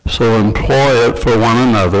 so employ it for one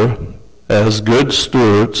another as good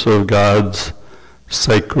stewards of God's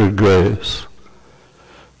sacred grace.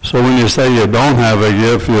 So when you say you don't have a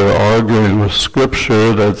gift, you're arguing with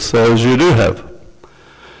Scripture that says you do have.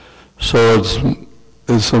 So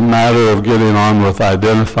it's a matter of getting on with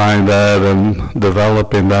identifying that and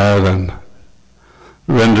developing that and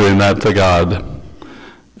rendering that to God.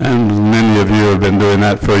 And many of you have been doing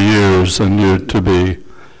that for years, and you're to be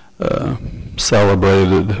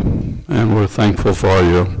celebrated, and we're thankful for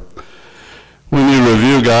you. When you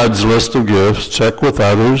review God's list of gifts, check with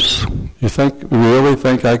others. You really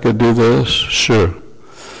think I could do this? Sure.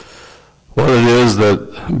 What it is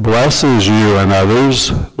that blesses you and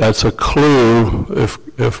others, that's a clue.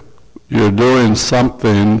 If you're doing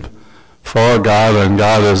something for God and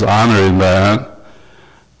God is honoring that,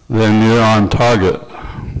 then you're on target.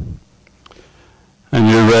 And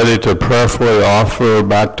you're ready to prayerfully offer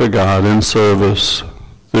back to God in service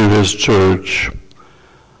through His church,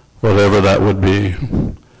 whatever that would be.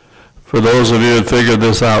 For those of you who figured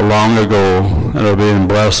this out long ago and are being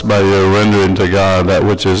blessed by your rendering to God that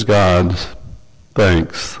which is God's,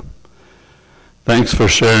 thanks. Thanks for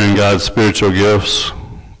sharing God's spiritual gifts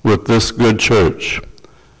with this good church.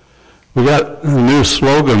 We got a new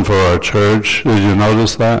slogan for our church. Did you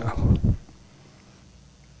notice that?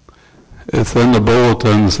 It's in the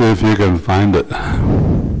bulletin. See if you can find it.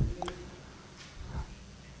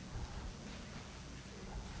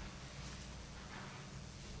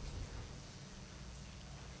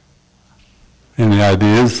 Any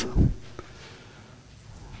ideas?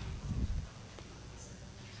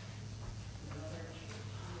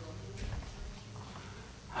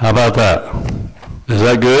 How about that? Is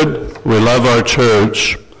that good? We love our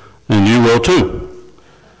church, and you will too.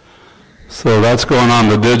 So that's going on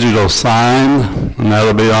the digital sign, and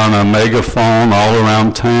that'll be on a megaphone all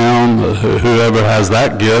around town. Whoever has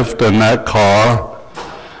that gift and that car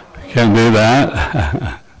can do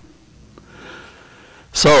that.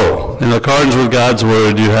 So, in accordance with God's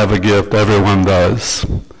Word, you have a gift. Everyone does.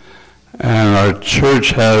 And our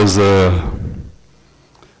church has the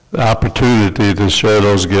opportunity to share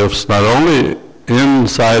those gifts, not only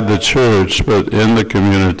inside the church, but in the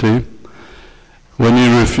community. When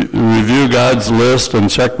you review God's list and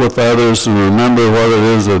check with others and remember what it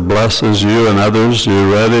is that blesses you and others,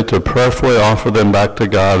 you're ready to prayerfully offer them back to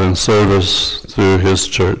God in service through His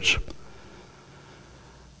church.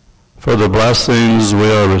 For the blessings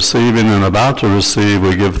we are receiving and about to receive,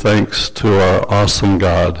 we give thanks to our awesome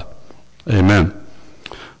God. Amen.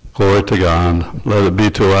 Glory to God. Let it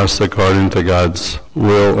be to us according to God's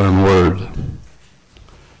will and word.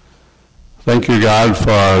 Thank you, God,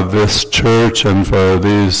 for this church and for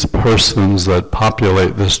these persons that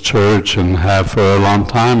populate this church and have for a long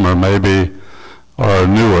time, or maybe are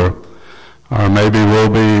newer, or maybe will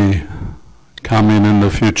be coming in the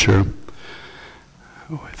future.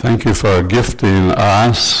 Thank you for gifting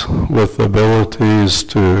us with abilities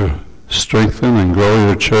to strengthen and grow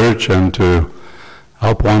your church and to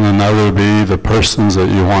help one another be the persons that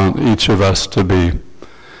you want each of us to be.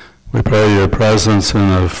 We pray your presence in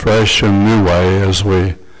a fresh and new way as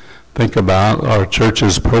we think about our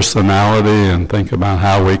church's personality and think about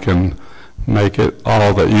how we can make it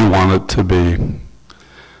all that you want it to be.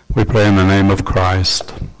 We pray in the name of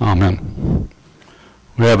Christ. Amen.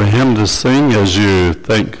 We have a hymn to sing as you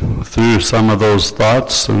think through some of those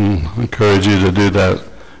thoughts, and I encourage you to do that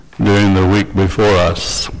during the week before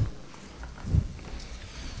us.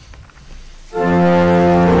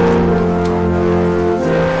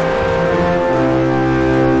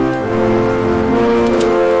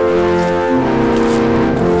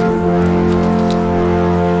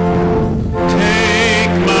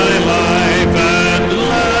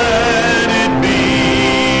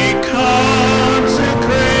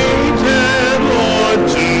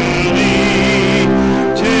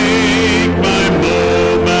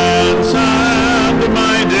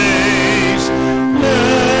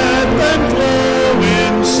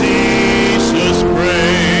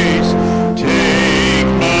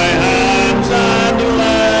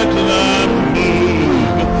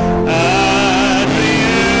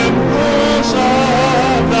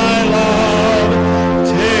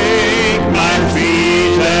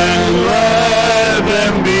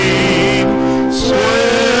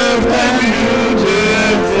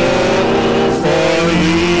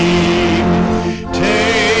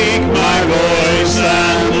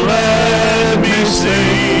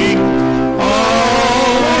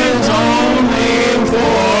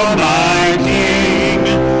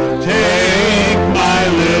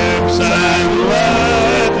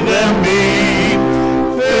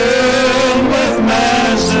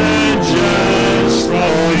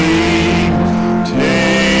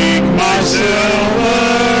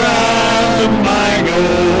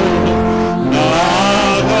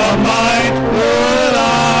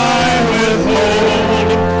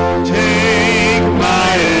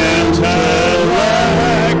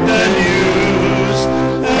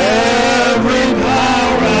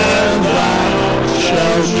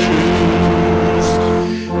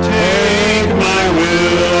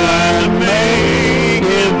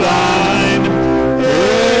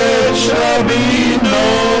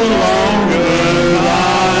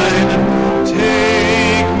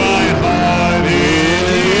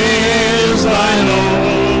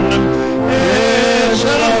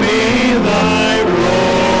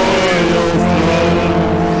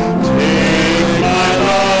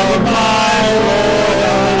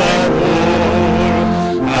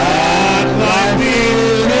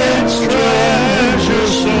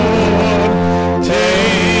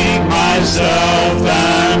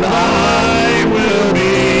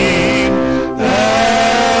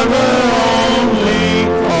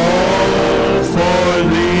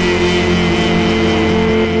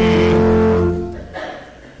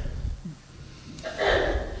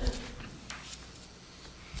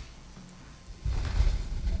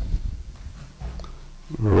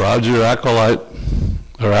 Roger Acolyte,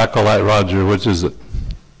 or Acolyte Roger, which is it?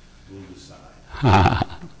 We'll decide.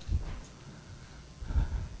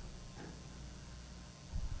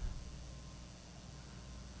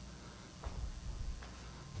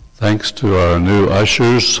 Thanks to our new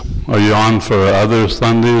ushers. Are you on for other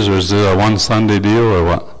Sundays, or is it a one Sunday deal, or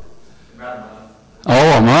what? About a month.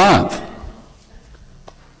 Oh, a month.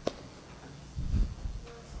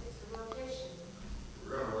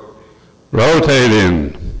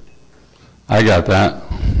 Rotating. I got that.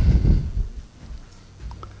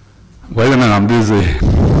 Wait a minute, I'm dizzy.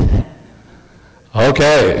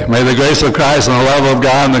 Okay. May the grace of Christ and the love of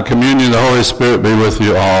God and the communion of the Holy Spirit be with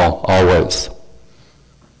you all, always.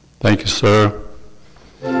 Thank you, sir.